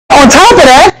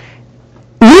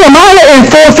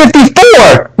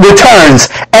454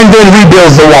 returns and then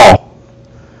rebuilds the wall.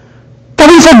 But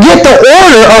we forget the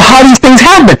order of how these things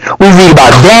happen. We read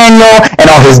about Daniel and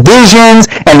all his visions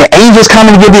and the angels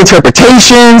coming to give the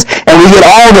interpretations, and we get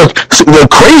all the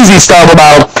crazy stuff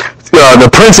about the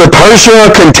Prince of Persia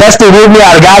contested with me.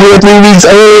 I got here 3 weeks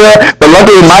earlier, but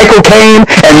luckily Michael came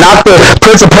and knocked the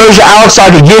Prince of Persia out so I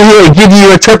could get here and give you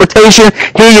your interpretation.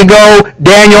 Here you go,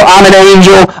 Daniel, I'm an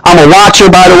angel. I'm a watcher,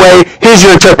 by the way. Here's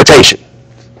your interpretation.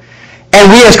 And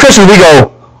we as Christians, we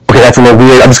go, okay, that's a little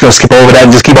weird. I'm just going to skip over that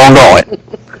and just keep on going.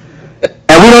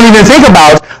 And we don't even think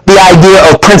about the idea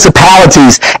of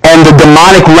principalities and the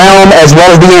demonic realm as well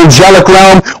as the angelic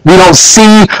realm. We don't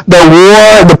see the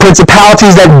war, the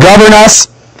principalities that govern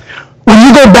us. When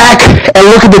you go back and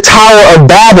look at the Tower of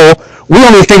Babel, we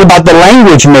only think about the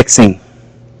language mixing.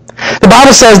 The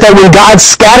Bible says that when God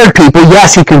scattered people,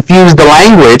 yes, he confused the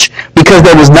language because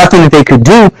there was nothing that they could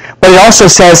do, but it also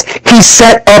says he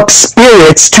set up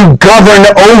spirits to govern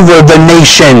over the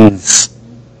nations.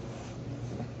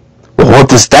 Well,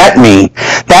 what does that mean?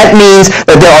 That means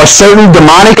that there are certain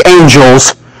demonic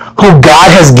angels who God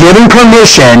has given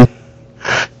permission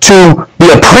to be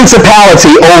a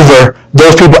principality over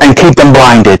those people and keep them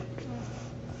blinded.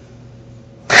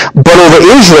 But over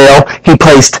Israel, he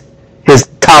placed his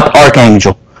top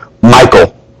archangel,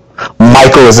 Michael.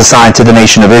 Michael is assigned to the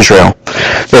nation of Israel.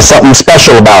 There's something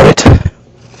special about it.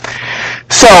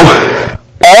 So,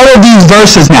 all of these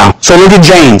verses now. So look at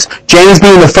James. James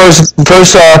being the first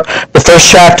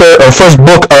chapter or first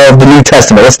book of the New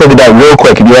Testament. Let's look at that real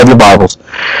quick if you have your Bibles.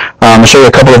 I'll show you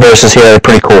a couple of verses here that are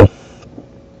pretty cool.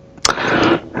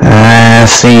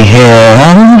 Let's see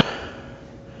here.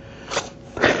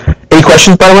 Any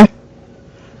questions, by the way?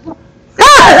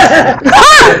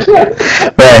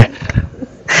 Right.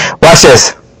 Watch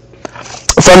this.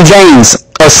 From James,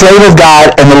 a slave of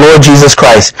God and the Lord Jesus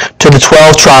Christ, to the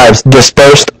 12 tribes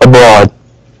dispersed abroad.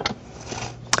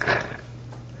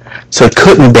 So it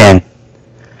couldn't have been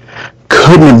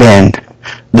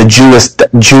the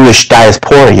Jewish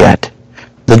diaspora yet,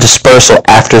 the dispersal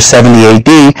after 70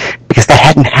 AD, because that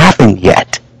hadn't happened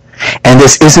yet. And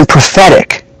this isn't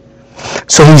prophetic.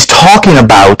 So he's talking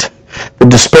about the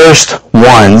dispersed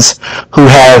ones who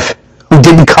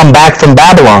didn't come back from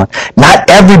Babylon. Not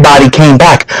everybody came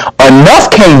back. Enough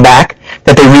came back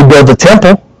that they rebuilt the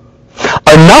temple.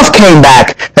 Enough came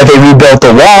back that they rebuilt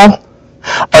the wall.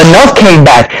 Enough came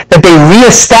back that they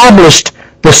reestablished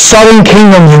the southern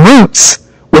kingdom's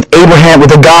roots with Abraham, with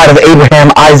the God of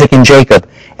Abraham, Isaac, and Jacob.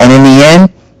 And in the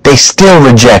end, they still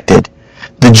rejected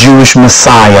the Jewish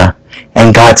Messiah,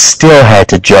 and God still had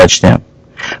to judge them.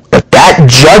 But that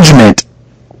judgment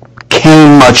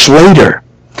came much later.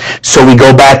 So we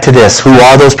go back to this. Who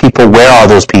are those people? Where are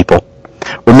those people?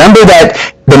 Remember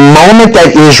that the moment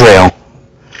that Israel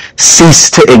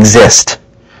ceased to exist,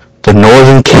 the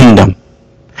northern kingdom,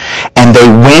 and they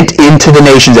went into the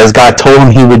nations as God told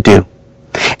them he would do,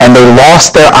 and they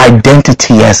lost their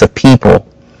identity as a people,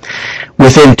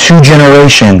 within 2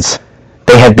 generations,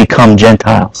 they had become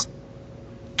Gentiles.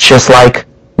 Just like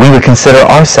we would consider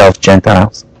ourselves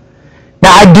Gentiles.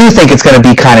 Now, I do think it's going to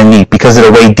be kind of neat because of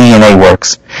the way DNA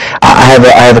works. I have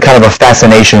a kind of a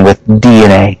fascination with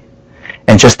DNA,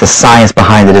 and just the science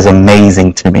behind it is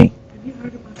amazing to me. Have you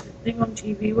heard about the thing on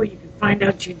TV where you can find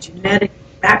out your genetic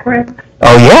background?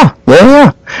 Oh, yeah.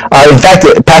 In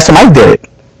fact, Pastor Mike did it.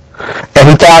 And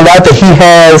he found out that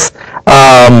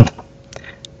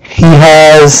he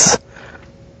has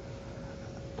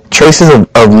traces of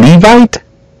Levite.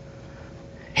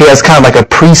 He has kind of like a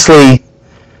priestly,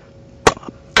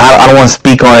 I don't want to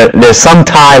speak on it. There's some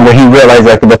time where he realized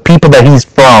that the people that he's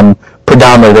from,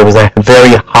 predominantly, there was a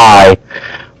very high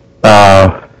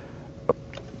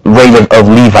rate of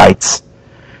Levites.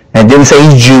 And it didn't say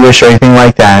he's Jewish or anything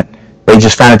like that. They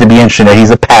just found it to be interesting that he's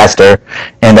a pastor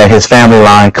and that his family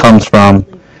line comes from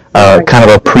kind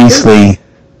of a priestly,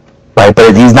 right?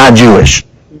 But he's not Jewish,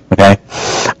 okay?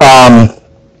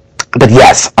 But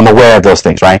yes, I'm aware of those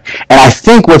things, right? And I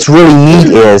think what's really neat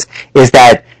is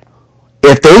that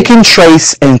if they can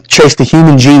trace the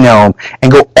human genome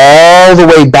and go all the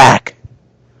way back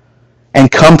and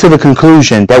come to the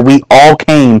conclusion that we all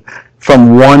came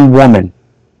from one woman,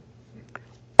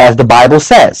 as the Bible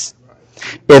says,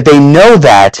 if they know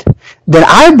that, then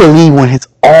I believe when it's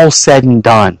all said and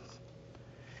done,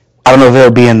 I don't know if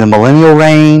it'll be in the millennial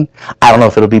reign, I don't know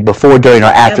if it'll be before, during, or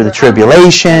after the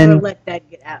tribulation. Never let that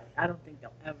get out. I don't think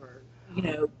they'll ever,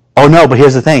 Oh no, but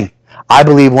here's the thing. I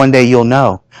believe one day you'll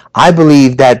know. I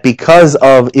believe that because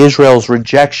of Israel's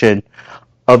rejection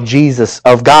of Jesus,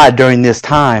 of God during this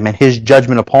time and his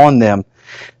judgment upon them,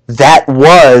 that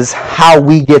was how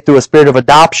we get through a spirit of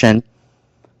adoption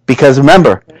Because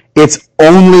remember, it's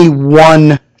only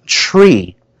one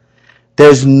tree.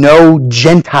 There's no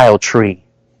Gentile tree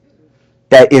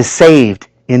that is saved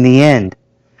in the end.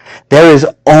 There is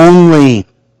only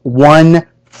one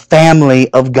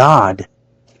family of God.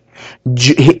 In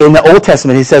the Old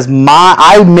Testament, he says,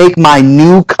 I make my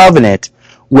new covenant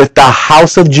with the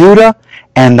house of Judah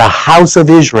and the house of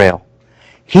Israel.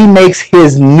 He makes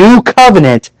his new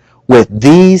covenant with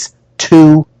these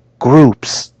two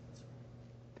groups.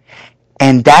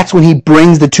 And that's when he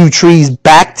brings the two trees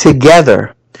back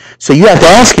together. So you have to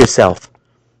ask yourself,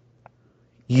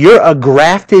 you're a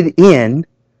grafted in,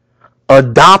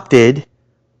 adopted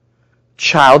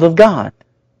child of God.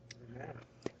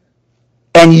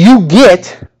 And you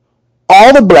get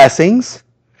all the blessings,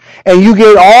 and you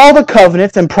get all the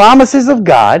covenants and promises of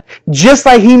God, just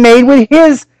like he made with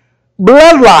his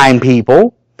bloodline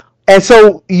people. And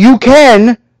so you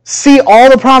can see all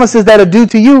the promises that are due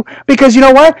to you, because you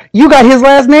know what? You got his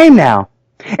last name now.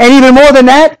 And even more than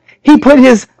that, he put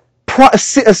his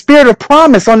spirit of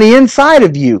promise on the inside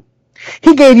of you.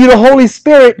 He gave you the Holy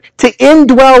Spirit to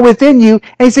indwell within you.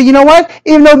 And he said, you know what?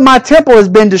 Even though my temple has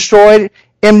been destroyed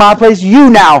in my place, you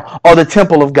now are the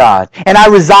temple of God. And I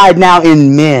reside now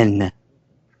in men.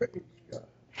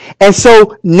 And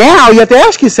so now you have to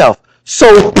ask yourself,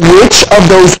 so which of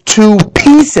those two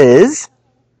pieces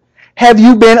have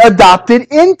you been adopted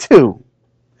into?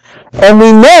 And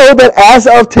we know that as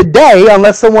of today,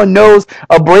 unless someone knows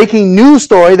a breaking news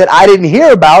story that I didn't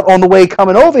hear about on the way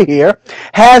coming over here,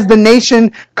 has the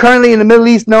nation currently in the Middle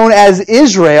East known as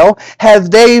Israel, have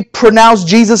they pronounced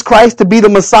Jesus Christ to be the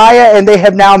Messiah, and they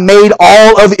have now made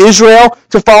all of Israel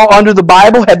to fall under the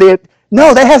Bible?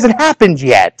 No, that hasn't happened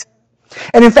yet.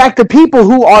 And in fact, the people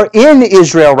who are in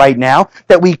Israel right now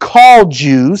that we call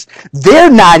Jews,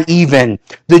 they're not even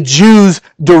the Jews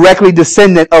directly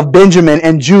descendant of Benjamin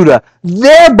and Judah.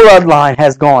 Their bloodline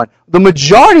has gone. The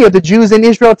majority of the Jews in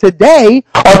Israel today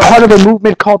are part of a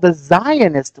movement called the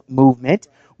Zionist movement,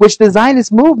 which the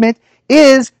Zionist movement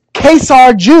is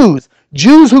Khazar Jews,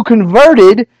 Jews who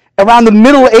converted around the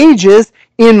Middle Ages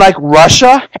in like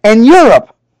Russia and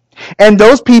Europe. And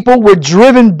those people were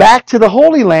driven back to the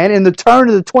Holy Land in the turn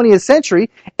of the 20th century,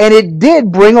 and it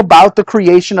did bring about the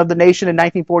creation of the nation in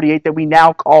 1948 that we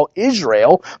now call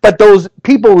Israel. But those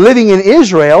people living in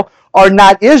Israel are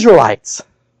not Israelites.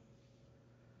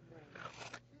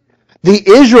 The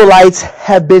Israelites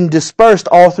have been dispersed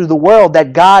all through the world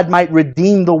that God might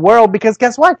redeem the world, because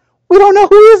guess what? We don't know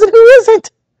who is and who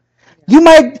isn't. You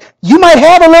might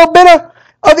have a little bit of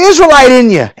Israelite in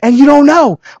you, and you don't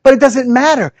know. But it doesn't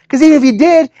matter, because even if you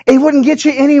did, it wouldn't get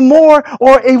you any more,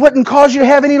 or it wouldn't cause you to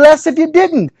have any less if you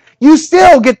didn't. You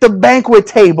still get the banquet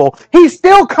table. He's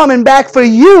still coming back for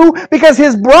you, because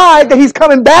his bride that he's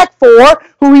coming back for,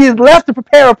 who he has left to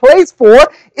prepare a place for,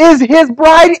 is his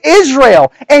bride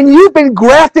Israel. And you've been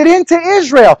grafted into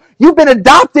Israel. You've been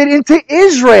adopted into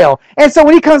Israel. And so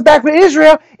when he comes back for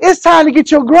Israel, it's time to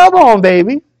get your grub on,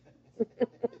 baby.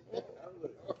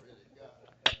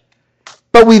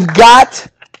 But we've got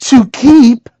to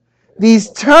keep these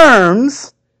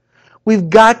terms. We've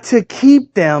got to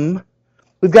keep them.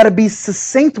 We've got to be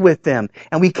succinct with them.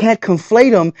 And we can't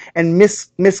conflate them and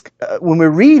when we're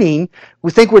reading,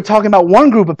 we think we're talking about one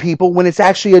group of people when it's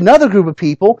actually another group of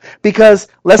people, because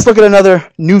let's look at another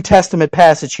New Testament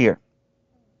passage here.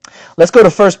 Let's go to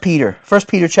 1 Peter. 1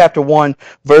 Peter chapter 1,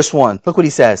 verse 1. Look what he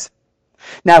says.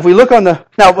 Now, if we look on now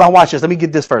watch this. Let me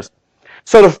get this first.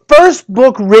 So the first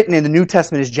book written in the New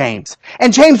Testament is James.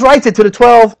 And James writes it to the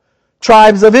 12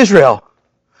 tribes of Israel,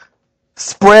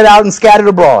 spread out and scattered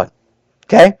abroad.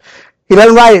 Okay? He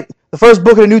doesn't write it. The first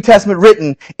book of the New Testament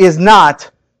written is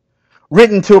not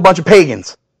written to a bunch of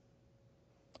pagans.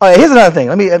 All right, here's another thing.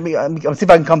 Let me see if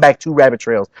I can come back 2 rabbit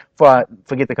trails before I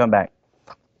forget to come back.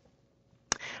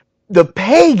 The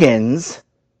pagans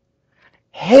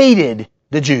hated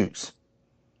the Jews.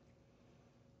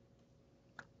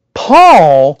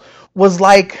 Paul was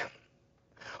like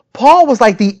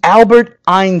the Albert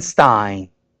Einstein.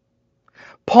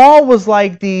 Paul was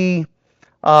like the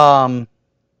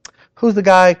who's the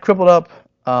guy crippled up?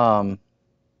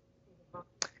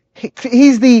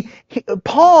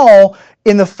 Paul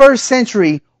in the first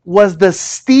century was the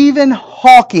Stephen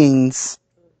Hawking's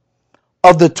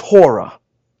of the Torah.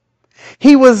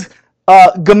 He was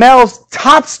Gamel's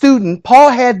top student. Paul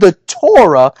had the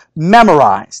Torah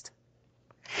memorized.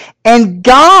 And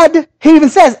God, he even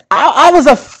says, I was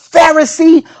a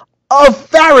Pharisee of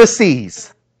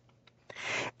Pharisees.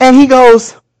 And he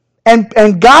goes,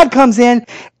 and God comes in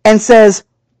and says,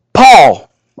 Paul,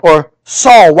 or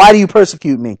Saul, why do you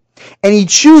persecute me? And he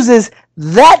chooses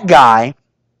that guy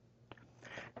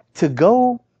to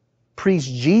go preach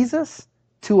Jesus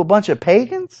to a bunch of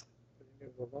pagans?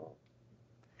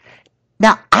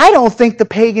 Now, I don't think the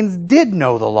pagans did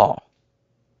know the law.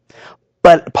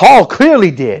 But Paul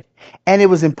clearly did. And it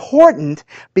was important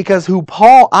because who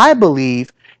Paul, I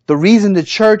believe, the reason the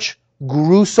church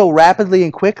grew so rapidly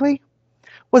and quickly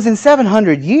was in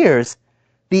 700 years,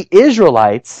 the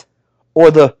Israelites,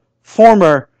 or the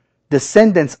former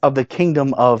descendants of the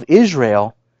kingdom of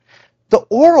Israel, the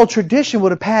oral tradition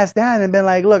would have passed down and been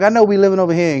like, look, I know we living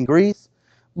over here in Greece,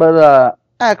 but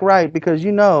act right because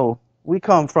you know we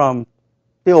come from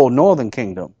the old northern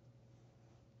kingdom.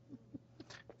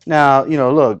 Now,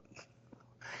 look,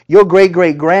 your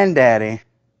great-great-granddaddy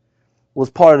was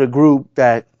part of the group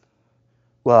that,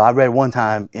 well, I read one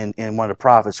time in one of the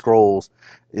prophet scrolls,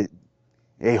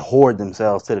 they hoard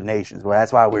themselves to the nations. Well,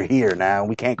 that's why we're here now.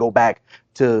 We can't go back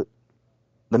to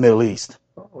the Middle East.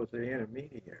 Paul was the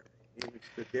intermediary. He was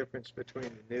the difference between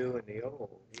the new and the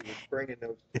old. He was bringing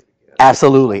those two together.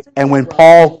 Absolutely. And when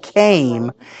Paul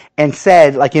came and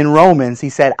said, like in Romans, he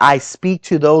said, I speak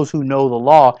to those who know the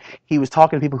law. He was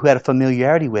talking to people who had a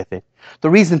familiarity with it. The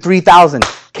reason 3,000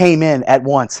 came in at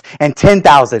once and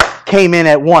 10,000 came in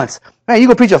at once. Man, you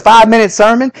go preach a 5-minute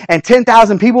sermon and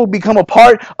 10,000 people become a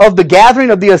part of the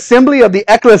gathering of the assembly of the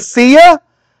ecclesia.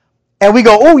 And we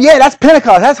go, oh yeah, that's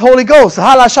Pentecost. That's Holy Ghost.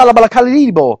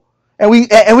 And we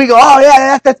go, oh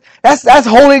yeah, that's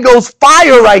Holy Ghost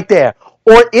fire right there.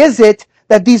 Or is it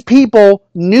that these people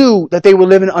knew that they were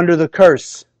living under the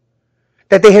curse?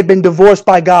 That they had been divorced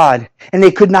by God and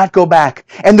they could not go back.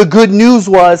 And the good news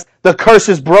was the curse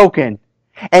is broken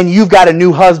and you've got a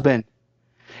new husband.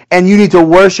 And you need to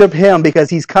worship him because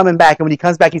he's coming back. And when he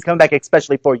comes back, he's coming back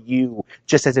especially for you,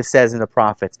 just as it says in the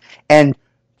prophets. And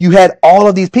you had all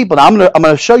of these people. Now I'm going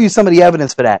to show you some of the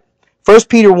evidence for that. 1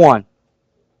 Peter 1.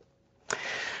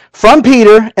 From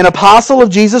Peter, an apostle of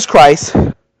Jesus Christ,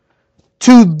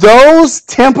 to those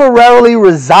temporarily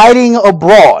residing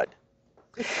abroad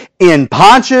in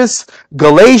Pontus,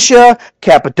 Galatia,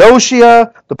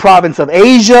 Cappadocia, the province of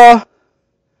Asia,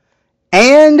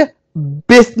 and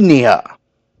Bithynia,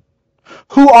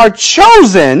 who are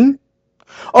chosen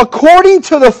according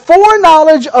to the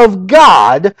foreknowledge of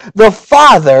God the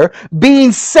Father,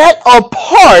 being set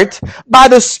apart by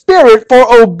the Spirit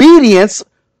for obedience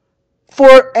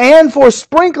for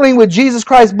sprinkling with Jesus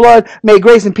Christ's blood, may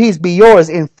grace and peace be yours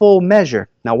in full measure.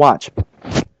 Now watch.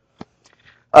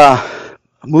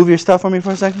 Move your stuff for me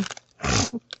for a second.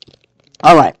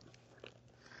 All right.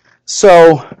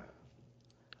 So,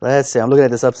 let's see. I'm looking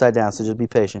at this upside down, so just be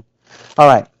patient. All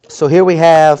right. So here we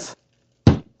have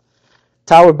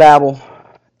Tower of Babel.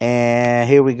 And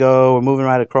here we go. We're moving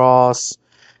right across.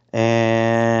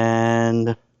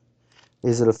 And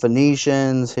these are the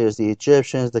Phoenicians. Here's the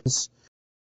Egyptians.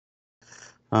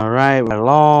 All right, right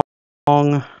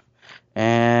along,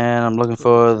 and I'm looking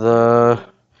for,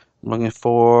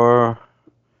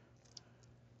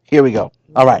 here we go.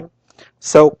 All right,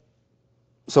 so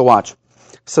watch.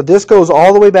 So this goes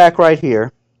all the way back right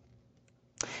here,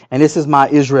 and this is my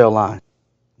Israel line,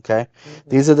 okay?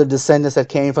 These are the descendants that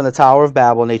came from the Tower of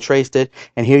Babel, and they traced it,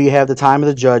 and here you have the time of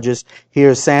the judges.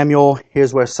 Here's Samuel.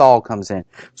 Here's where Saul comes in.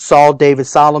 Saul, David,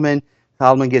 Solomon.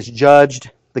 Solomon gets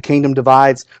judged. The kingdom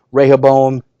divides,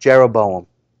 Rehoboam, Jeroboam.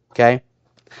 Okay?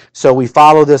 So we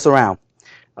follow this around.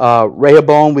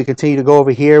 Rehoboam, we continue to go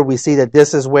over here. We see that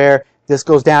this is where this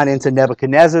goes down into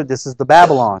Nebuchadnezzar. This is the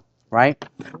Babylon, right?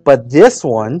 But this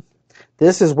one,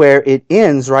 this is where it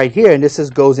ends right here, and this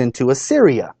goes into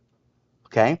Assyria.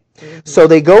 Okay? So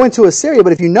they go into Assyria,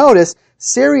 but if you notice,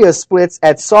 Syria splits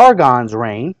at Sargon's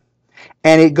reign,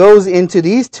 and it goes into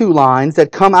these two lines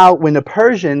that come out when the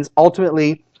Persians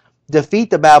ultimately defeat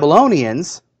the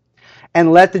Babylonians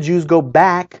and let the Jews go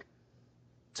back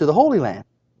to the Holy Land.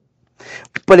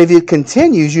 But if it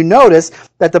continues, you notice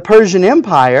that the Persian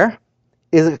Empire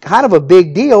is kind of a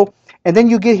big deal, and then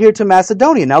you get here to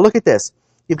Macedonia. Now look at this.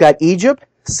 You've got Egypt,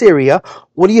 Syria.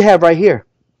 What do you have right here?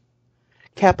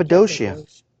 Cappadocia,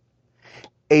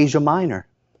 Asia Minor.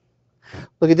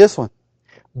 Look at this one.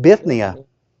 Bithynia,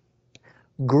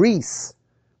 Greece,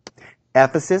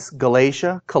 Ephesus,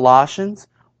 Galatia, Colossians.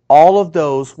 All of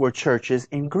those were churches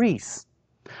in Greece.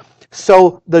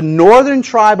 So the northern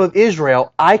tribe of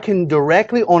Israel, I can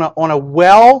directly on a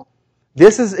well.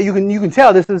 This is you can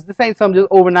tell this ain't some just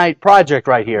overnight project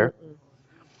right here.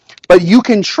 But you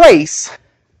can trace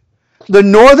the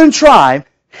northern tribe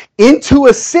into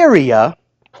Assyria,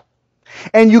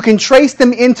 and you can trace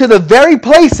them into the very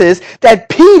places that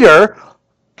Peter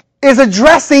is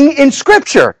addressing in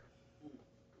Scripture.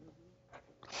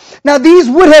 Now these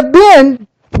would have been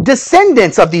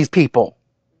descendants of these people.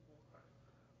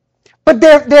 But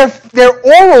their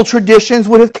oral traditions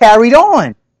would have carried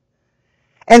on.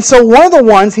 And so one of the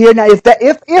ones here, now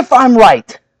if I'm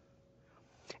right,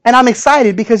 and I'm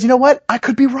excited because you know what? I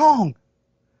could be wrong.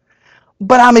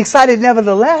 But I'm excited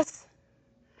nevertheless.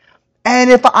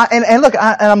 And if look,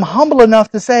 I'm humble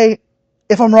enough to say,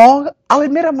 if I'm wrong, I'll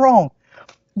admit I'm wrong.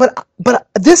 But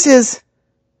this is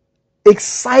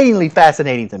excitingly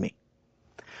fascinating to me.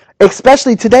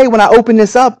 Especially today when I opened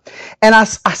this up and I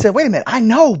said, wait a minute, I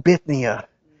know Bithynia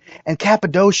and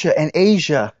Cappadocia and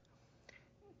Asia.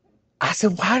 I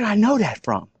said, why did I know that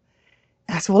from?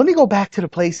 And I said, well, let me go back to the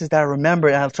places that I remember.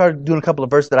 And I started doing a couple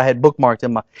of verses that I had bookmarked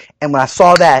and when I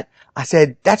saw that, I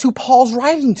said, that's who Paul's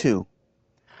writing to.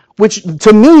 Which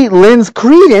to me lends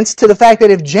credence to the fact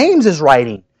that if James is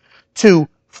writing to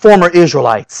former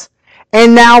Israelites,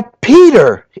 and now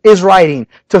Peter is writing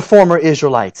to former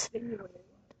Israelites,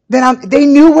 then they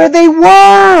knew where they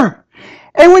were.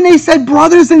 And when they said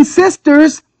brothers and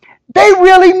sisters, they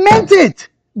really meant it.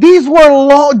 These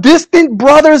were distant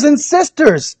brothers and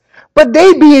sisters. But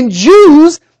they being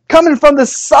Jews coming from the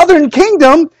southern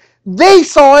kingdom, they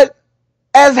saw it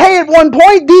as, hey, at one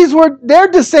point, these were their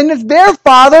descendants, their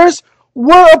fathers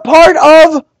were a part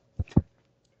of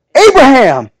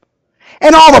Abraham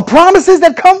and all the promises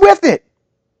that come with it.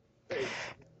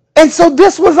 And so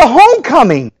this was a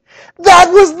homecoming.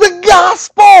 That was the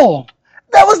gospel.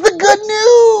 That was the good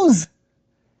news.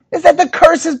 Is that the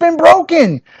curse has been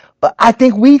broken. But I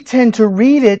think we tend to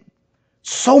read it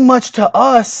so much to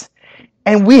us,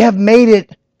 and we have made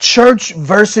it church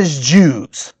versus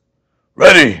Jews.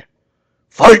 Ready,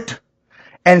 fight.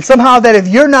 And somehow that if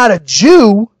you're not a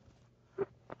Jew,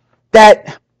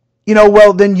 that,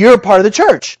 well, then you're a part of the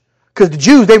church. Because the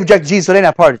Jews, they reject Jesus, so they're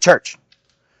not part of the church.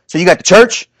 So you got the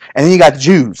church, and then you got the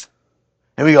Jews.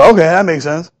 And we go, okay, that makes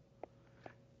sense.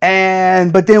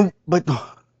 But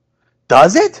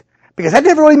does it? Because that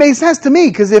never really made sense to me.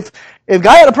 Because if God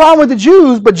had a problem with the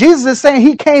Jews, but Jesus is saying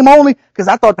he came only, because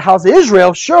I thought the house of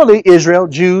Israel, surely Israel,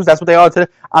 Jews, that's what they are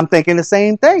today. I'm thinking the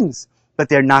same things. But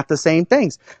they're not the same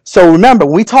things. So remember,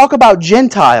 when we talk about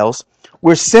Gentiles,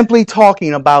 we're simply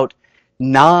talking about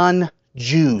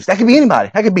non-Jews. That could be anybody.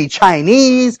 That could be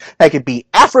Chinese. That could be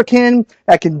African.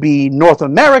 That can be North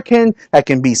American. That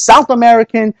can be South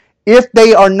American, if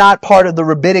they are not part of the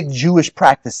rabbinic Jewish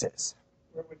practices.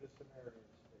 Where would the Samaritans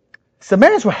be?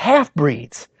 Samaritans were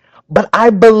half-breeds. But I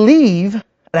believe, and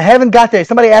I haven't got there.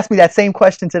 Somebody asked me that same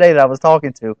question today that I was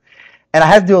talking to. And I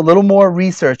had to do a little more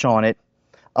research on it.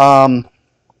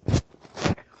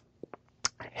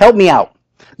 Help me out.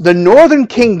 The northern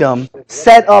kingdom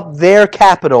set up their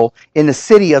capital in the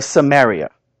city of Samaria.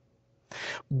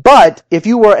 But if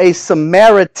you were a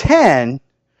Samaritan,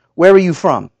 where were you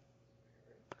from?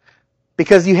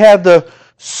 Because you have the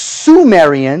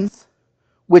Sumerians,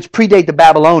 which predate the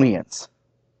Babylonians.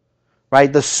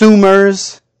 Right? The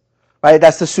Sumers, right?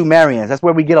 That's the Sumerians. That's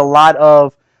where we get a lot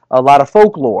of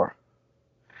folklore.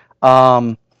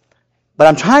 But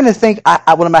I'm trying to think, what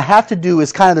I'm going to have to do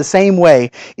is kind of the same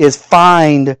way, is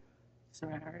find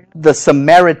the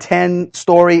Samaritan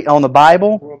story on the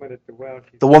Bible. The woman at the well.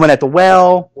 The woman at the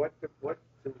well. What do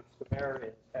the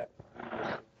Samaritans have to do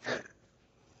with it?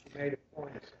 She made a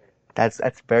point of saying. That's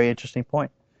a very interesting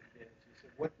point. Yeah, she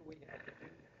said, what do we have to do?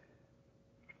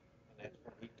 And that's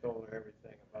when he told her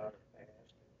everything about her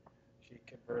past. She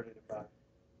converted about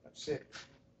a city.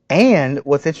 And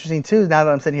what's interesting too, now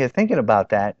that I'm sitting here thinking about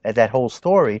that whole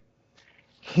story,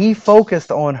 he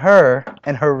focused on her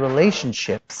and her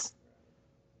relationships.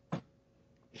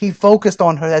 He focused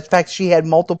on her. In fact, she had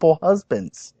multiple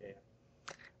husbands. Yeah.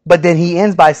 But then he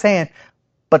ends by saying,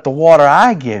 but the water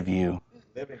I give you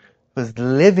was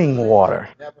living water.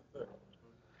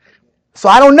 So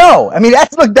I don't know. I mean,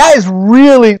 that is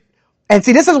really, and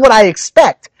see, this is what I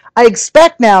expect. I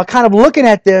expect now, kind of looking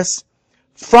at this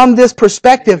from this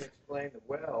perspective. Explain the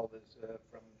well is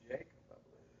from Jacob.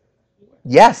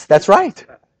 Yes, that's right.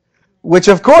 Which,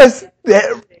 of course,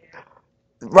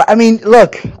 I mean,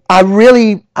 look, I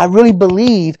really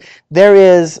believe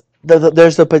there's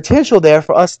the potential there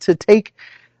for us to take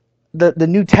the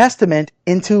New Testament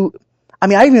into. I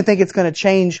mean, I even think it's going to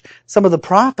change some of the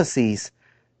prophecies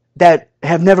that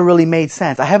have never really made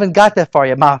sense. I haven't got that far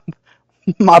yet.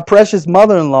 My precious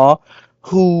mother-in-law,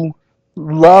 who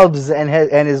loves and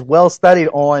is well studied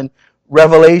on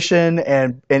Revelation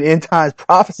and end times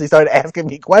prophecy, started asking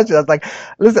me questions. I was like,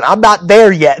 listen, I'm not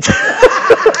there yet.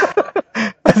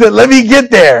 I said, let me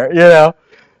get there,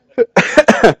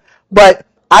 But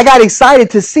I got excited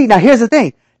to see. Now, here's the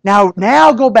thing.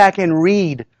 Now go back and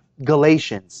read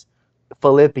Galatians,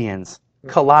 Philippians,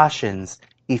 Colossians,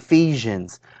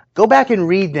 Ephesians, Go back and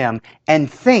read them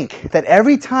and think that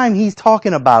every time he's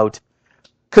talking about,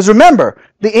 because remember,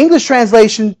 the English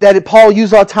translation that Paul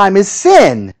used all the time is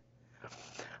sin.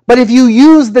 But if you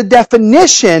use the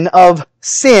definition of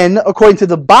sin according to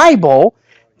the Bible,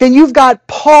 then you've got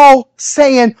Paul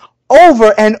saying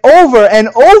over and over and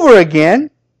over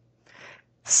again,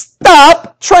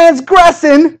 stop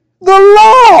transgressing the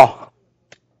law.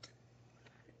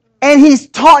 And he's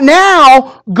taught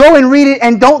now, go and read it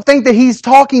and don't think that he's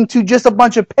talking to just a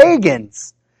bunch of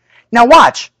pagans. Now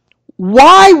watch.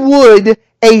 Why would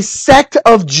a sect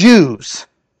of Jews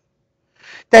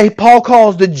that Paul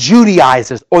calls the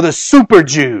Judaizers or the super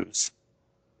Jews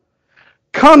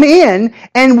come in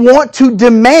and want to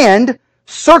demand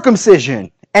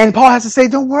circumcision? And Paul has to say,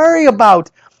 don't worry about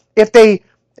if they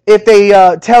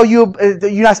tell you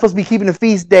you're not supposed to be keeping the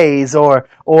feast days or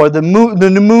the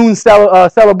moon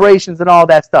celebrations and all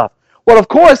that stuff. Well, of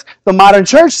course, the modern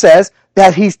church says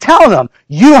that he's telling them,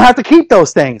 you don't have to keep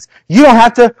those things. You don't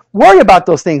have to worry about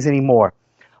those things anymore.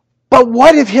 But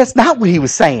what if that's not what he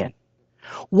was saying?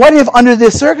 What if under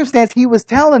this circumstance he was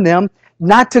telling them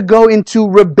not to go into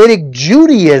rabbinic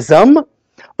Judaism,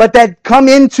 but that come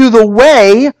into the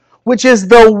way, which is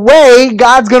the way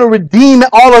God's going to redeem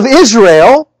all of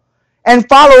Israel, and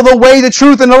follow the way, the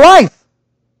truth, and the life.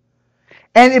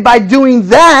 And by doing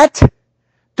that,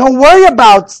 don't worry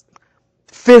about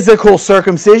physical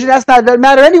circumcision. Doesn't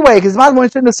matter anyway, because my one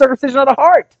in the circumcision of the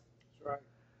heart.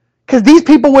 Because these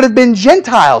people would have been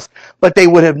Gentiles, but they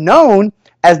would have known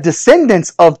as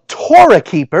descendants of Torah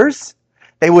keepers,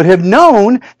 they would have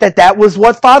known that that was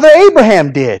what Father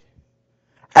Abraham did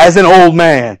as an old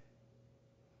man.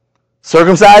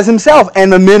 Circumcised himself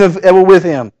and the men that were with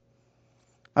him.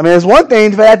 I mean, it's one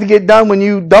thing for that to get done when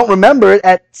you don't remember it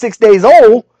at 6 days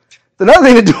old. It's another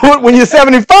thing to do it when you're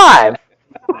 75.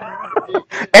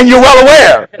 And you're well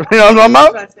aware. You know what I'm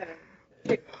talking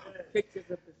about?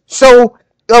 So,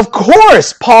 of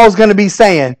course, Paul's going to be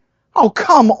saying, oh,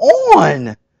 come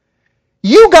on.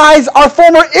 You guys are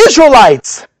former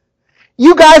Israelites.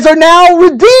 You guys are now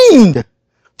redeemed.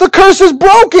 The curse is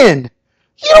broken.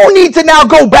 You don't need to now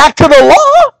go back to the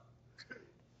law.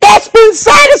 That's been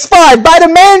satisfied by the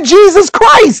man Jesus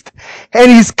Christ. And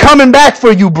he's coming back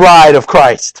for you, bride of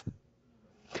Christ.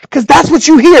 Because that's what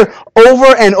you hear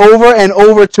over and over and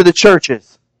over to the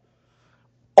churches.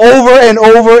 Over and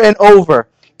over and over.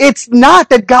 It's not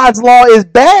that God's law is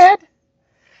bad.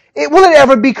 Will it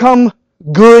ever become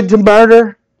good to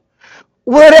murder?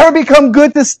 Will it ever become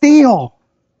good to steal?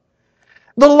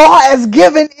 The law as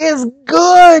given is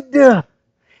good.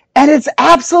 And it's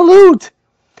absolute.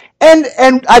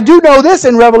 And I do know this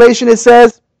in Revelation, it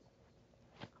says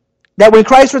that when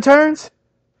Christ returns,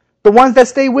 the ones that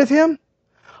stay with him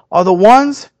are the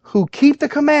ones who keep the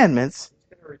commandments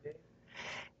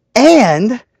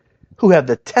and who have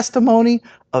the testimony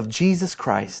of Jesus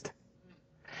Christ.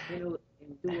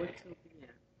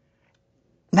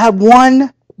 Not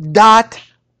one dot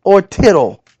or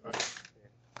tittle.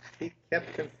 He kept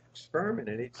confirming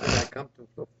it. He said, I come to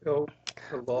fulfill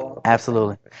the law.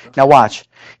 Absolutely. Now watch.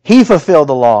 He fulfilled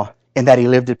the law in that he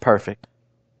lived it perfect.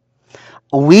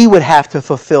 We would have to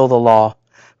fulfill the law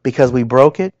because we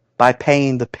broke it by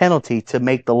paying the penalty to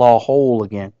make the law whole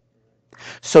again.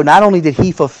 So not only did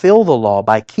he fulfill the law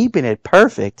by keeping it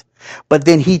perfect, but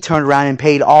then he turned around and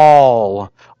paid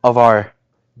all of our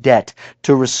debt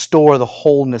to restore the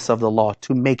wholeness of the law,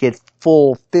 to make it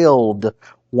fulfilled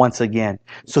once again.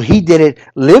 So he did it,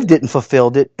 lived it, and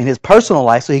fulfilled it in his personal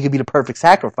life so he could be the perfect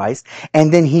sacrifice.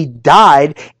 And then he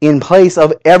died in place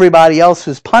of everybody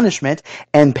else's punishment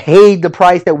and paid the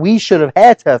price that we should have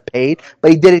had to have paid.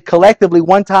 But he did it collectively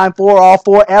one time for all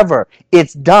forever.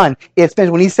 It's done. It's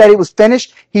finished. When he said it was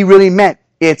finished, he really meant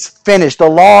it's finished. The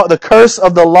law, the curse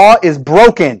of the law is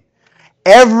broken.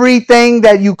 Everything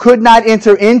that you could not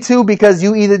enter into because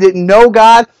you either didn't know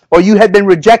God or you had been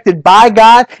rejected by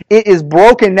God, it is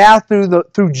broken now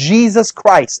through Jesus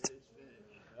Christ.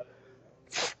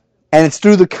 And it's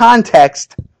through the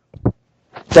context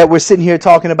that we're sitting here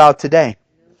talking about today.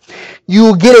 You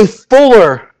will get a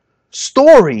fuller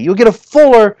story. You'll get a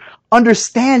fuller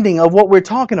understanding of what we're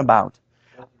talking about.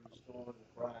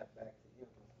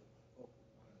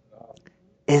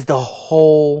 Is the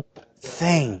whole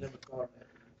thing.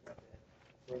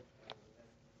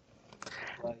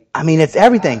 I mean, it's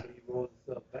everything.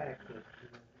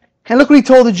 And look what he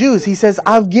told the Jews. He says,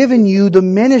 I've given you the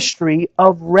ministry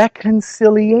of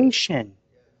reconciliation.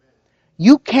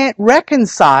 You can't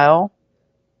reconcile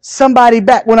somebody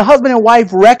back. When a husband and wife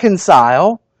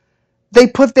reconcile, they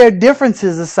put their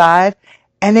differences aside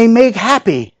and they make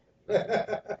happy.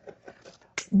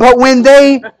 But when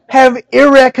they have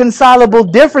irreconcilable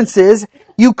differences,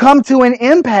 you come to an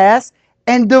impasse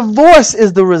and divorce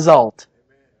is the result.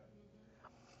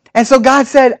 And so God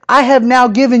said, I have now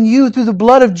given you through the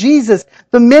blood of Jesus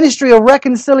the ministry of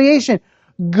reconciliation.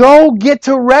 Go get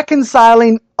to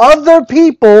reconciling other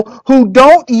people who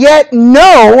don't yet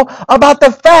know about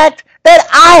the fact that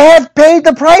I have paid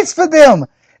the price for them.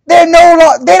 They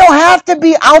don't have to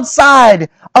be outside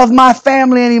of my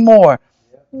family anymore.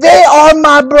 They are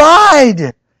my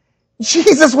bride.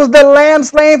 Jesus was the lamb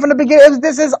slain from the beginning.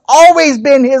 This has always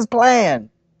been his plan.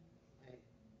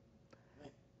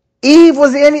 Eve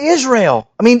was in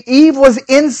Israel. Eve was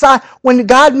inside. When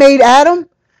God made Adam,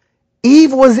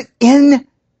 Eve was in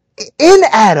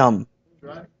Adam.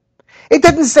 It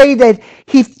doesn't say that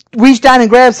he reached down and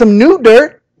grabbed some new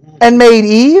dirt and made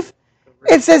Eve.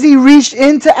 It says he reached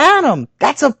into Adam.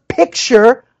 That's a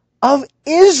picture of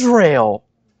Israel.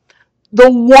 The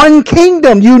one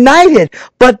kingdom united.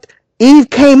 But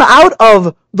Eve came out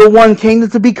of the one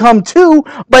kingdom to become two.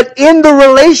 But in the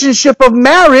relationship of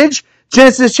marriage,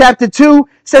 Genesis chapter 2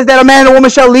 says that a man and a woman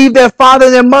shall leave their father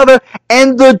and their mother,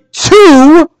 and the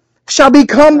two shall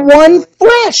become one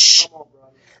flesh.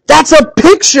 That's a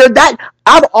picture that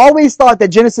I've always thought that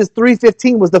Genesis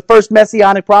 3:15 was the first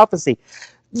messianic prophecy.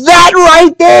 That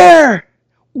right there.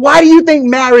 Why do you think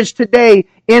marriage today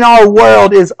in our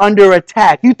world is under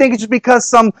attack? You think it's just because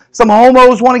some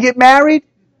homos want to get married?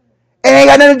 It ain't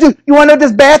got nothing to do. You want to know what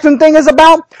this bathroom thing is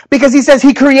about? Because he says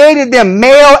he created them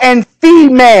male and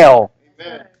female.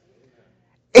 Amen.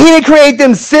 He didn't create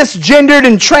them cisgendered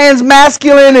and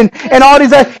transmasculine and all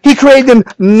these other. He created them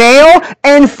male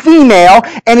and female,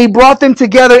 and he brought them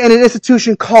together in an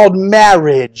institution called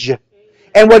marriage.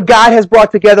 And what God has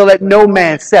brought together, let no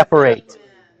man separate.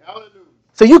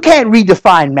 So you can't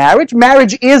redefine marriage.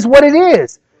 Marriage is what it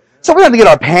is. So we don't have to get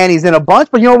our panties in a bunch,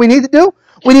 but you know what we need to do?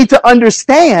 We need to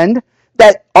understand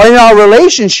that in our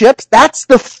relationships, that's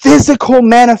the physical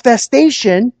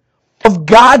manifestation of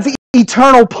God's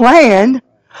eternal plan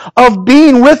of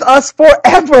being with us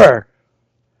forever.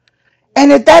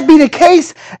 And if that be the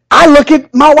case, I look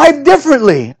at my wife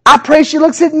differently. I pray she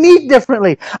looks at me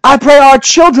differently. I pray our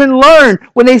children learn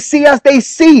when they see us, they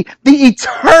see the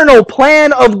eternal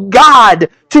plan of God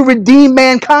to redeem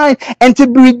mankind and to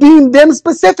redeem them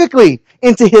specifically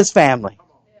into his family.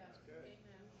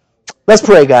 Let's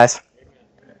pray, guys.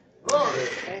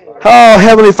 Oh,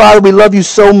 Heavenly Father, we love you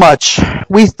so much.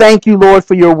 We thank you, Lord,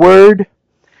 for your word.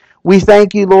 We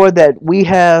thank you, Lord, that we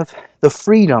have the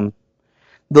freedom,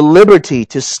 the liberty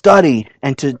to study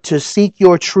and to seek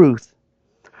your truth.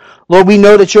 Lord, we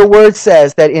know that your word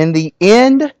says that in the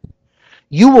end,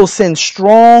 you will send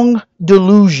strong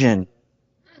delusion.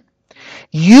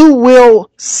 You will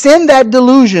send that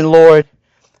delusion, Lord,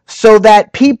 so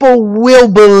that people will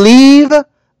believe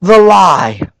the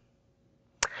lie.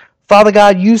 Father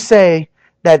God, you say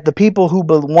that the people who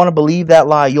want to believe that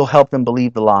lie, you'll help them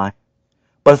believe the lie.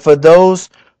 But for those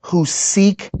who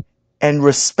seek and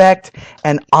respect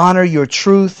and honor your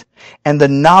truth and the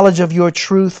knowledge of your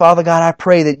truth, Father God, I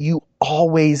pray that you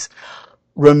always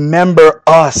remember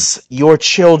us, your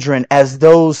children, as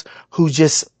those who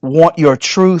just want your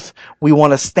truth. We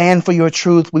want to stand for your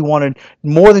truth. We want to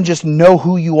more than just know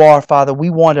who you are, Father.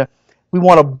 We want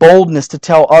a boldness to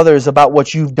tell others about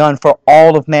what you've done for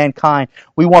all of mankind.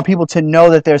 We want people to know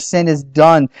that their sin is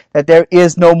done, that there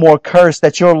is no more curse,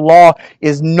 that your law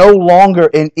is no longer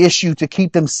an issue to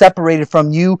keep them separated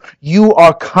from you. You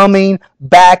are coming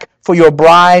back for your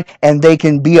bride, and they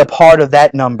can be a part of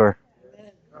that number.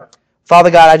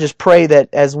 Father God, I just pray that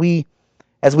as we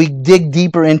dig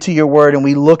deeper into your word and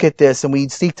we look at this and we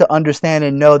seek to understand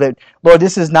and know that, Lord,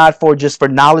 this is not just for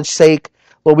knowledge's sake.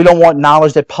 Lord, we don't want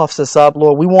knowledge that puffs us up.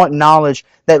 Lord, we want knowledge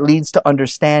that leads to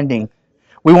understanding.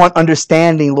 We want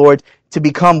understanding, Lord, to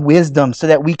become wisdom so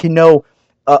that we can know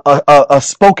a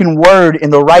spoken word in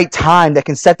the right time that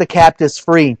can set the captives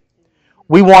free.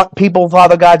 We want people,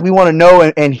 Father God, we want to know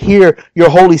and hear your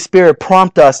Holy Spirit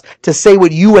prompt us to say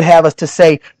what you would have us to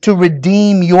say, to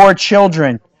redeem your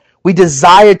children. We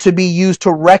desire to be used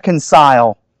to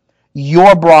reconcile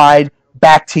your bride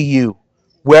back to you,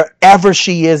 wherever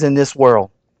she is in this world.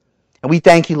 And we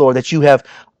thank you, Lord, that you have,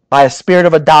 by a spirit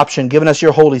of adoption, given us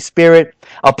your Holy Spirit,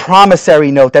 a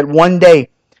promissory note that one day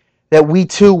that we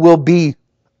too will be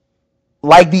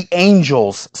like the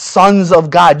angels, sons of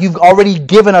God. You've already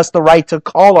given us the right to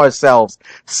call ourselves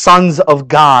sons of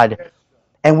God.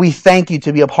 And we thank you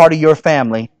to be a part of your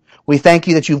family. We thank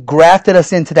you that you've grafted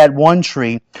us into that one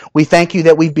tree. We thank you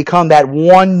that we've become that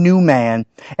one new man.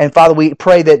 And Father, we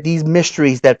pray that these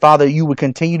mysteries, that Father, you would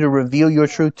continue to reveal your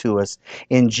truth to us.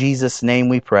 In Jesus' name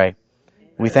we pray.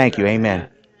 We thank you. Amen.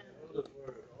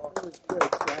 was good,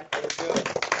 Jack.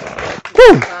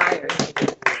 Whew. Fired.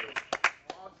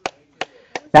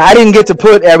 Now I didn't get to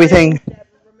put everything.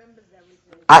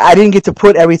 I didn't get to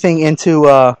put everything into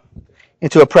a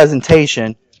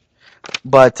presentation,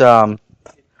 but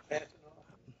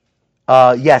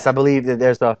yes, I believe that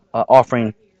there's a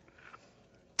offering.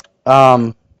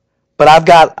 But I've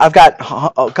got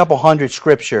a couple hundred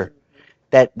scripture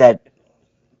that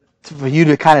for you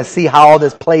to kind of see how all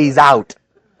this plays out.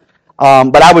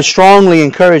 But I would strongly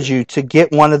encourage you to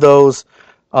get one of those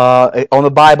on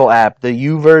the Bible app, the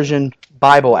YouVersion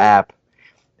Bible app,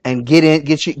 and get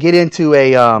into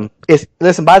a.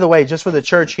 Listen, by the way, just for the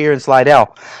church here in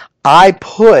Slidell, I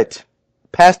put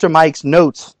Pastor Mike's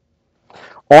notes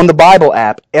on the Bible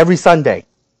app every Sunday.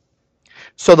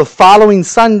 So the following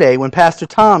Sunday, when Pastor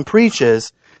Tom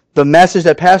preaches the message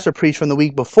that Pastor preached from the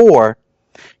week before,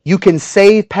 you can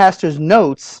save Pastor's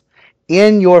notes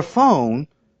in your phone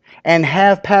and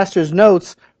have Pastor's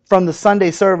notes from the Sunday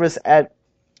service at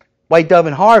White Dove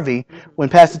and Harvey when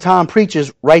Pastor Tom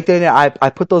preaches right there. I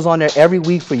put those on there every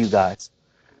week for you guys.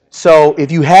 So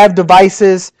if you have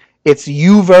devices, it's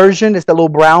YouVersion. It's the little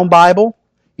brown Bible.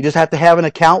 You just have to have an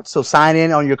account, so sign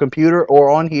in on your computer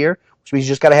or on here, which means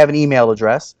you just got to have an email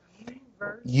address.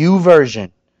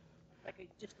 YouVersion. Like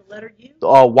just the letter U?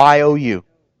 YOU.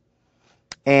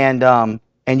 And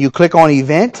you click on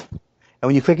event, and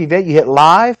when you click event, you hit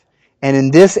live, and in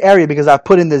this area, because I've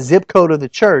put in the zip code of the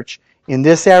church, in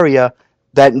this area,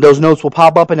 that those notes will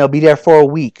pop up and they'll be there for a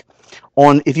week.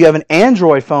 If you have an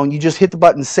Android phone, you just hit the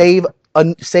button save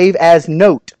as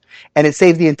note, and it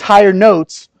saves the entire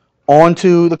notes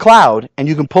onto the cloud, and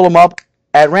you can pull them up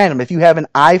at random. If you have an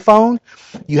iPhone,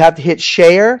 you have to hit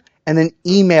share and then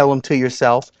email them to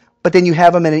yourself, but then you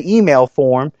have them in an email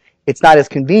form. It's not as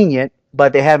convenient,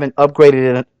 but they haven't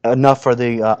upgraded it enough for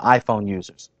the iPhone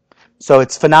users. So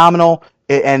it's phenomenal,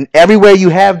 and everywhere you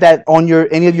have that on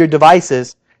any of your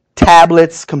devices,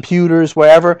 tablets, computers,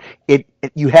 wherever,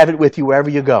 you have it with you wherever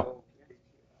you go.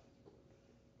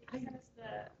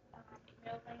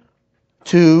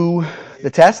 To the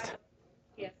test?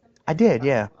 I did,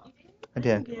 yeah. I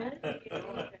did.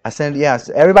 I sent it, yes.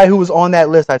 Everybody who was on that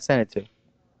list, I sent it to.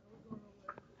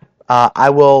 I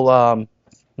will, let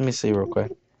me see real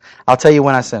quick. I'll tell you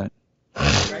when I sent it.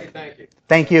 Thank you.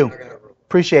 Thank you.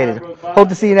 Appreciate it. Hope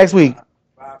to see you next week.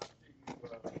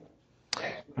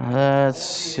 Let's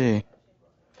see.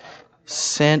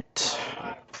 Sent.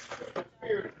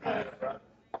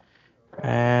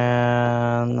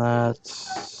 And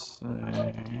let's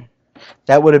see.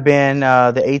 That would have been,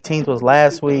 the 18th was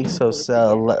last week, so it's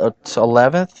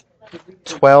 11th,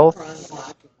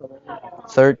 12th,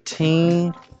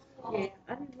 13th.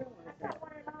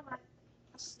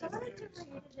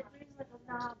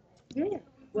 Yeah.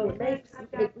 Well, it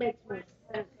makes more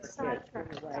sense in a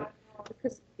way.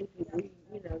 Because if you read,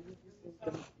 you just need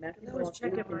the method. I was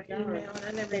checking my email and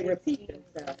I never they repeat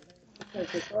themselves because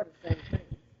they sort of same thing.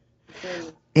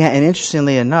 Yeah, and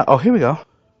interestingly enough, here we go.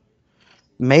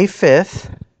 May 5th,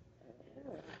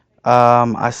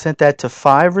 I sent that to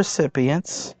 5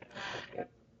 recipients.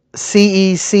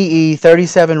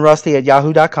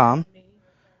 CECE37rusty@yahoo.com.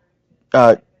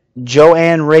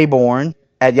 Joanne Rayborn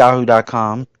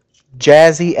 @yahoo.com.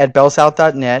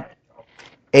 Jazzy@bellsouth.net.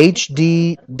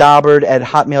 HD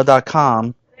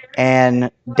Dobbard@hotmail.com.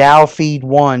 And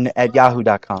Dowfeed1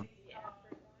 @yahoo.com.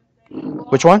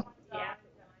 Which one?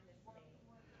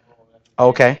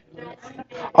 Okay.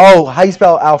 Oh, how you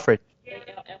spell Alfred?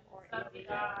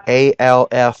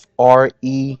 ALFRED.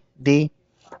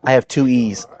 I have 2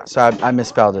 E's, so I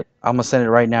misspelled it. I'm gonna send it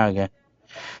right now again.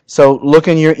 So look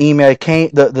in your email.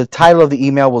 The title of the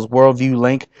email was Worldview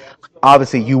Link.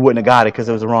 Obviously, you wouldn't have got it because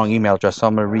it was the wrong email address. So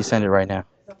I'm gonna resend it right now.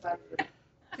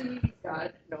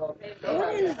 What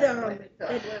is the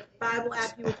Bible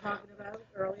app you were talking about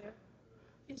earlier?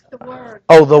 It's the Word.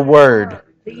 Oh, the Word.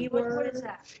 The Word. What is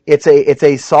that? It's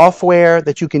a software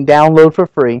that you can download for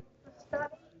free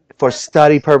for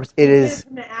study purpose. It is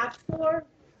from the App Store.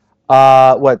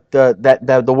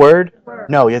 The Word?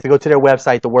 No, you have to go to their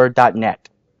website, theword.net.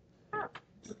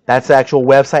 That's the actual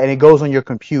website, and it goes on your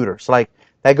computer. So like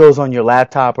that goes on your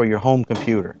laptop or your home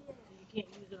computer. You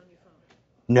can't use it on your phone.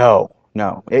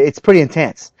 No. It's pretty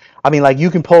intense. I mean, like you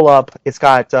can pull up. It's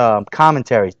got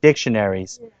commentaries,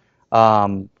 dictionaries.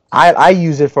 I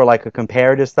use it for like a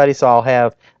comparative study, so I'll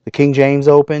have the King James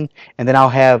open, and then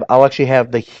I'll actually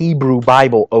have the Hebrew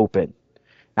Bible open.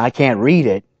 Now I can't read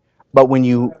it, but when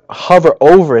you hover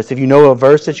over it, if you know a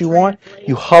verse that you want,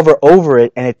 you hover over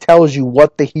it, and it tells you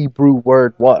what the Hebrew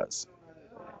word was.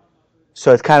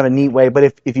 So it's kind of a neat way.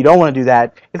 But if you don't want to do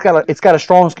that, it's got a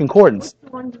Strong's Concordance.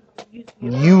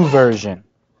 YouVersion.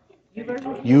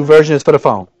 U version is for the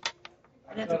phone.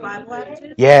 And it's a Bible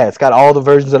attitude? Yeah, it's got all the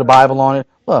versions of the Bible on it.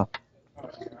 Look.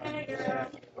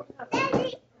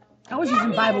 I was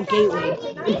using Bible Gateway.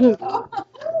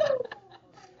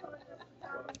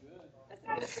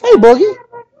 Hey, Boogie.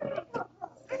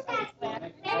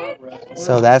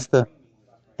 So that's and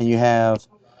you have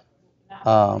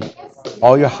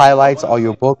all your highlights, all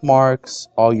your bookmarks,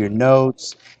 all your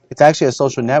notes. It's actually a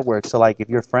social network. So, like, if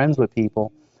you're friends with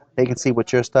people, they can see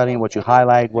what you're studying, what you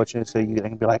highlight, so they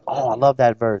can be like, "Oh, I love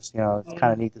that verse." You know, it's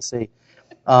kind of neat to see.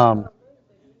 So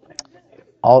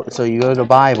you go to the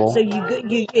Bible. So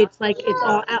it's like it's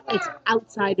all out, it's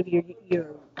outside of your.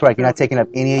 Correct. You're not taking up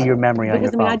any of your memory on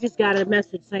your Because I mean, I phone. just got a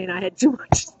message saying I had too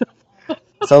much stuff.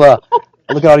 So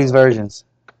look at all these versions.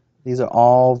 These are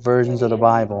all versions of the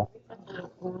Bible.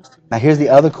 Now here's the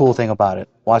other cool thing about it.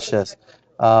 Watch this.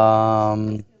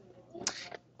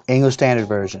 English Standard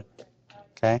Version.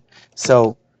 Okay.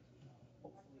 So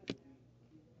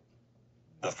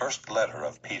The first letter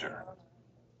of Peter.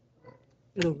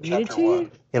 It'll read it to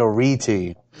you? It'll read to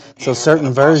you. So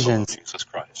certain versions. Jesus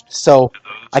Christ. So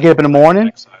I get up in the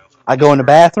morning, I go in the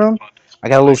bathroom, I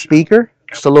got a little speaker,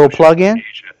 just a little plug-in,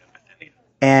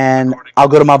 and I'll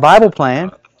go to my Bible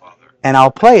plan, and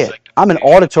I'll play it. I'm an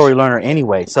auditory learner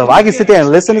anyway, so if I can sit there and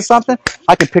listen to something,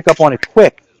 I can pick up on it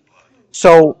quick.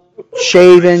 So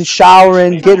shaving,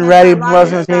 showering, getting ready,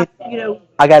 brushing my teeth,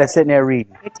 I got to sit in there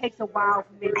reading. It takes a while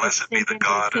for me to Blessed be the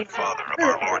God and Father of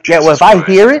our Lord Yeah, Jesus well, if I Christ.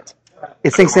 hear it,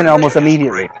 it sinks in almost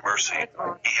immediately. Great mercy, He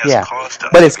has Yeah, caused us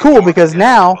but to it's be cool born because again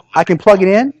now of a I can living plug it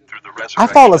hope in. through the I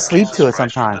resurrection fall of asleep Jesus to it Christ from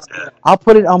sometimes. the dead. I'll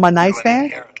put it on my To an nightstand,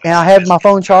 inheritance and I'll that have is my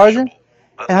phone charging,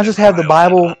 imperishable, and I'll just have the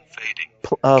undefiled, Bible unfading,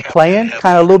 kept in playing, heaven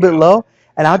kind of a little bit for you. low,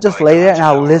 and I'll just By lay there God's and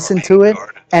I'll power listen being to it,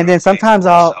 guarded and through then sometimes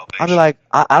faith I'll unto be like,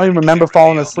 I don't even salvation, remember and be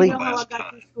falling revealed asleep in the How I last got time.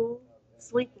 through school?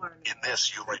 Sleep learning. In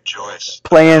this you rejoice,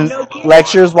 playing that now the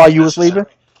lectures Lord while is you were sleeping.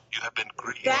 necessary. You have been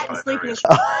grieved That and by sleeping various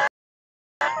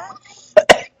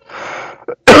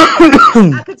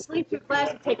I could sleep through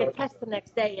class and take a test the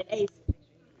next day and ace it.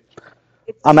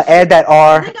 I'm gonna add that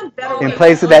R in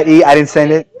place of that E. I didn't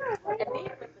send it.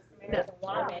 The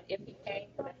woman, if he came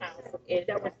to the house,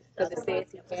 because it says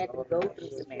he had to go through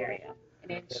Samaria,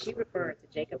 and then she referred to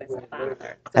Jacob as a father. So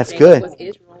That's Jacob good. was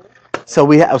Israel. So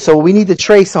what we need to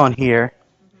trace on here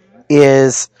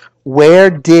is where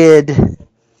did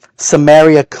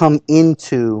Samaria come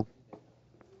into?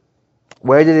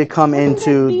 Where did it come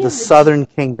into the southern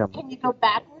kingdom? Can you go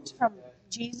backwards from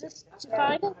Jesus to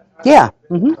find it? Yeah.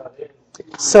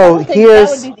 So that would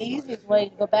here's, be the easiest way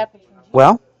to go backwards from Jesus.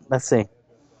 well, let's see.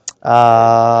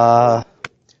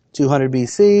 200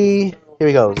 BC. Here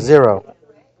we go. 0.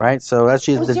 Right? So that's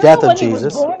was the zero death of when he was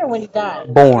Jesus. born or when he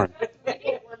died? Born.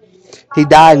 He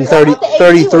died in I thought the AD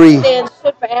 33. stands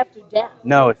for after death.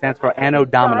 No, it stands for Anno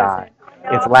Domini. It's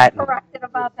I was Latin. corrected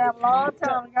about that a long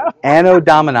time ago. Anno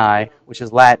Domini, which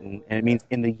is Latin, and it means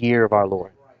in the year of our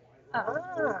Lord.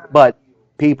 But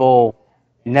people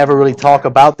never really talk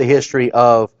about the history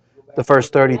of the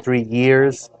first 33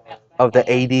 years of the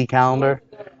AD calendar.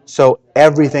 So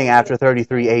everything after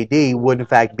 33 AD would in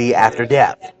fact be after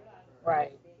death.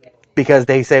 Right. Because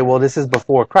they say, well, this is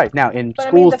before Christ. Now, in But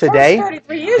schools I mean, the today, first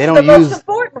 33 years they is don't the most use,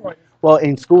 important one. well,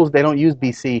 in schools, they don't use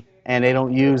BC and they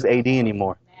don't use AD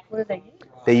anymore. What do they use?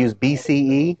 They use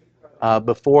BCE,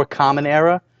 before Common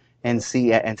Era, and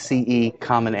CE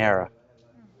Common Era.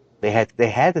 They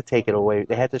had to take it away.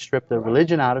 They had to strip the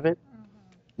religion out of it.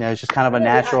 You know, it's just kind of a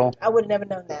natural. I would have never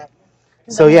known that.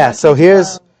 So yeah, so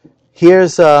here's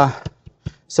so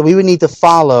we would need to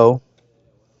follow.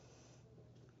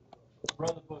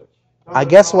 I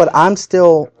guess what I'm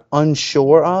still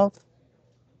unsure of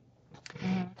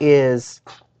is,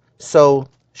 so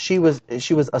she was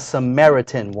a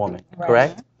Samaritan woman,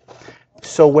 correct?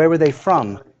 So where were they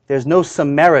from? There's no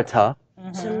Samarita,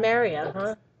 Samaria,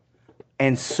 huh?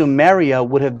 and Sumeria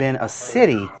would have been a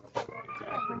city.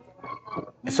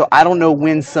 So I don't know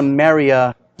when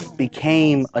Samaria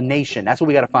became a nation. That's what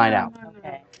we got to find out.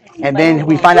 Okay. And then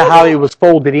we find out how it was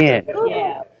folded in.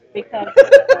 Yeah, because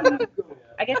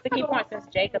I guess the key point, since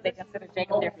Jacob, they consider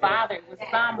Jacob their father, it was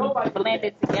some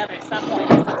blended together at some point,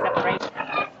 there's some separation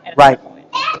at Right. some point.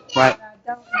 Right.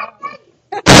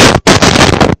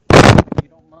 You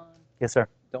don't mind? Yes, sir.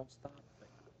 Don't stop.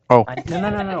 Oh.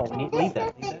 No. Leave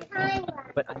that.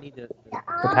 But I need to. The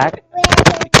pack? Because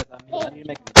I need to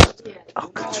make an announcement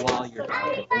while you're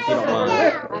talking. If you don't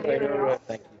mind.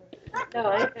 Thank you. No, I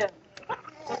am.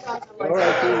 All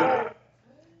right, dude.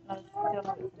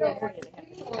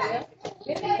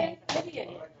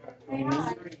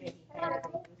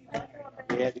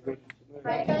 We had to go to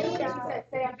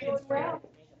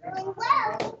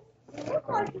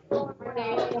the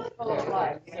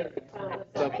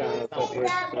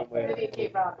somewhere.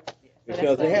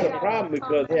 Because they had a problem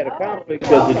because they had a conflict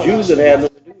because the Jews had had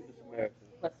nothing to do with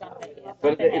the Samaritans.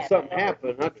 But something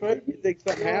happened, huh, Trey? You think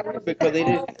something happened because they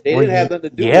didn't have nothing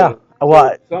to do with it?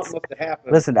 Well, Something must have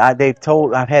happened. listen, I've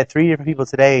had 3 different people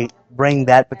today bring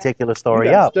that particular story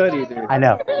You up. gotta study it. I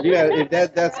know. You got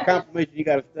if that's confirmation. You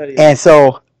got to study it. And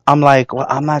so I'm like, well,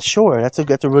 I'm not sure. That's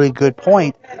a really good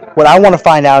point. What I want to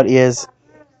find out is,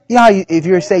 you know, how if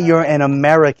you say you're an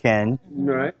American,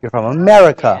 Right. you're from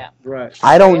America. Right.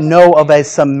 I don't know of a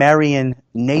Sumerian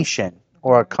nation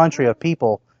or a country of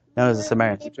people known as the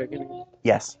Sumerians.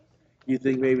 Yes. You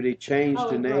think maybe they changed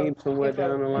the name somewhere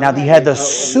down the line? Now, you had the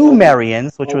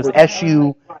Sumerians, which was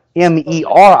Sumeri,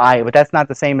 but that's not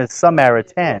the same as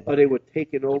Samaritan. Or they were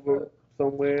taken over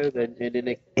somewhere, and then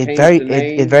they changed It the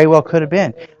name? it very well could have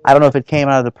been. I don't know if it came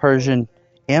out of the Persian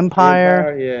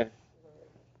Empire. Yeah.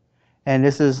 And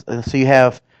this is, so you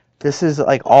have, this is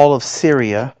like all of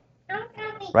Syria,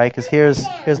 right? Because here's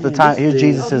the time, here's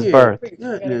Jesus' birth.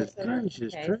 Goodness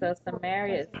gracious. Okay, so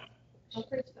Samaria is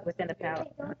within the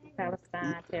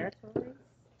Palestine territory.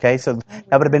 Okay, so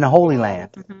that would have been the Holy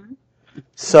Land. Mm-hmm.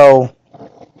 So,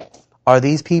 are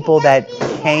these people that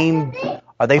came,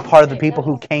 are they part of the people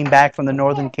who came back from the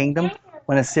northern kingdom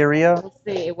when Assyria? Let's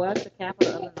see, it was the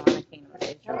capital of the northern kingdom of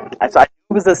Israel. That's right.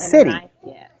 It was a city.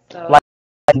 Yeah, so Like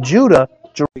in Judah,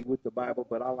 With the Bible,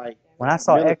 but I like when I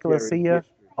saw military Ecclesia, history.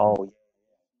 oh,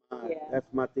 That's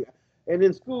my thing. And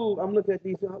in school, I'm looking at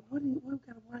these. What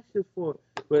gotta watch this for?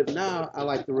 But now I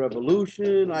like the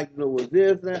Revolution. I like to know what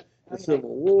this, that, the Civil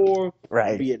War,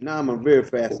 right. Vietnam. I'm very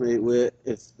fascinated with.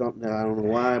 It's something that I don't know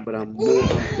why, but I'm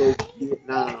so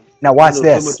Vietnam. Now watch I know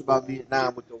this. so much about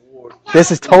Vietnam with the war.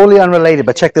 This is totally unrelated,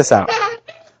 but check this out.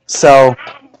 So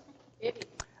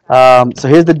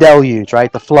here's the deluge,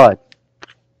 right? The flood,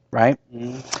 right?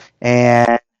 Mm-hmm.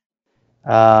 And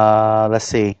let's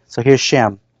see. So here's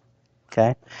Shem,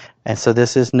 okay? And so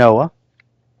this is Noah,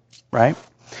 right?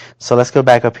 So let's go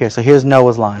back up here. So here's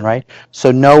Noah's line, right?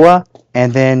 So Noah,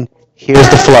 and then here's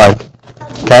the flood,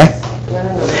 okay?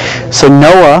 So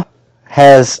Noah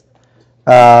has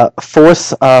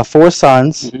four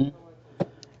sons, Mm-hmm.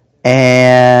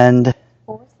 and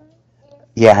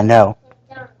yeah, I know.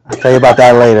 I'll tell you about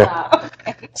that later.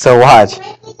 So watch.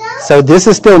 So this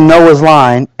is still Noah's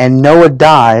line, and Noah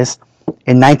dies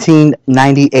in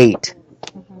 1998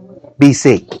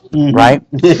 BC, Mm-hmm. right?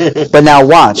 But now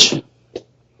watch.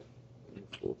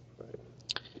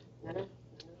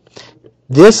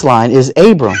 This line is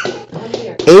Abram.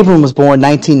 Abram was born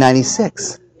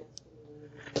 1996.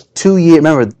 2 years,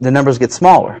 remember, the numbers get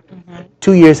smaller.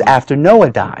 2 years after Noah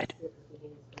died.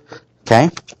 Okay?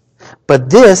 But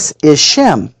this is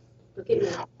Shem.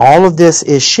 All of this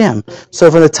is Shem. So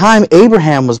from the time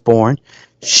Abraham was born,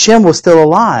 Shem was still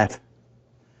alive.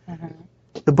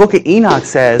 The book of Enoch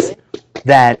says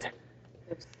that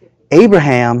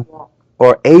Abraham,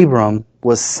 or Abram,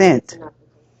 was sent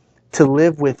to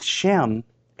live with Shem,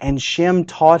 and Shem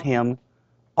taught him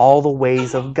all the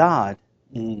ways of God.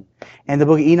 And the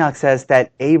book of Enoch says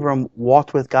that Abram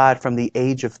walked with God from the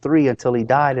age of 3 until he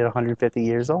died at 150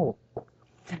 years old.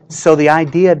 So the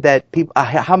idea that people,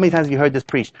 how many times have you heard this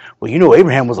preached? Well, you know,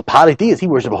 Abraham was a polytheist. He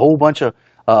worshiped a whole bunch of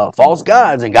false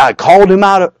gods, and God called him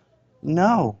out of...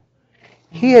 No.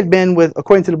 He had been with,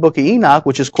 according to the book of Enoch,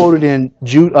 which is quoted in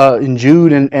Jude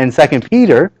and 2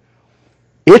 Peter,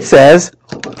 it says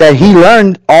that he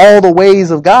learned all the ways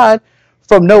of God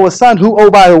from Noah's son, who, oh,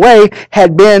 by the way,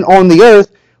 had been on the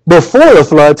earth before the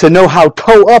flood to know how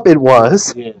toe up it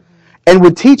was. Yeah. And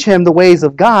would teach him the ways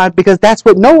of God, because that's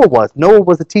what Noah was. Noah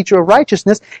was a teacher of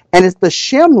righteousness, and it's the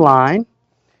Shem line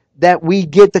that we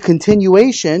get the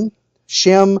continuation,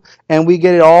 Shem, and we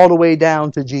get it all the way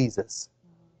down to Jesus.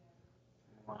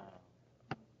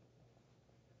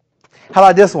 How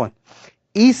about this one?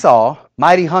 Esau,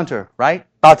 mighty hunter, right?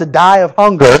 About to die of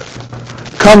hunger,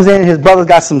 comes in, his brother's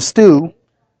got some stew,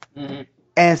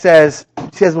 and says,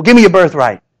 well, give me your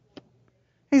birthright.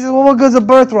 He says, well, what good's a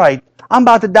birthright? I'm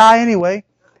about to die anyway.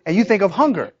 And you think of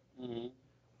hunger.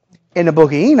 In the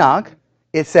book of Enoch,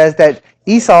 it says that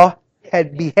Esau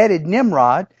had beheaded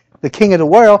Nimrod, the king of the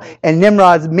world, and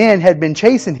Nimrod's men had been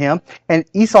chasing him, and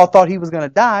Esau thought he was going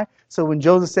to die. So when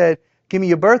Joseph said, give me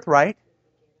your birthright,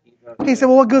 he said,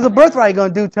 well, what good's a birthright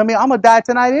going to do to me? I'm going to die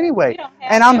tonight anyway.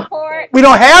 We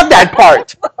don't have that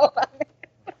part.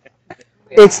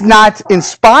 It's not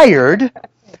inspired,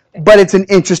 but it's an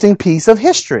interesting piece of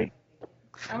history.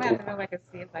 I'm going to have to go back and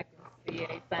see if I can see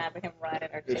any signs of him running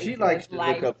or chasing. She likes to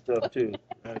look up stuff, too.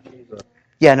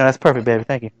 Yeah, no, that's perfect, baby.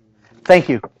 Thank you. Thank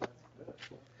you.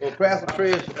 Well, Pastor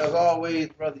Trish, as always,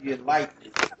 brother, you enlighten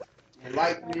me.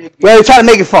 Well, they try to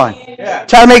make it fun.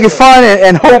 Try to make it fun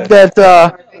and hope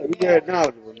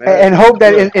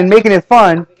that in making it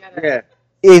fun, it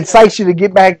incites you to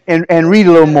get back and read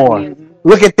a little more.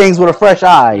 Look at things with a fresh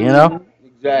eye, you know?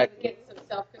 Exactly. Get some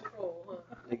self-control,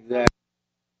 huh? Exactly.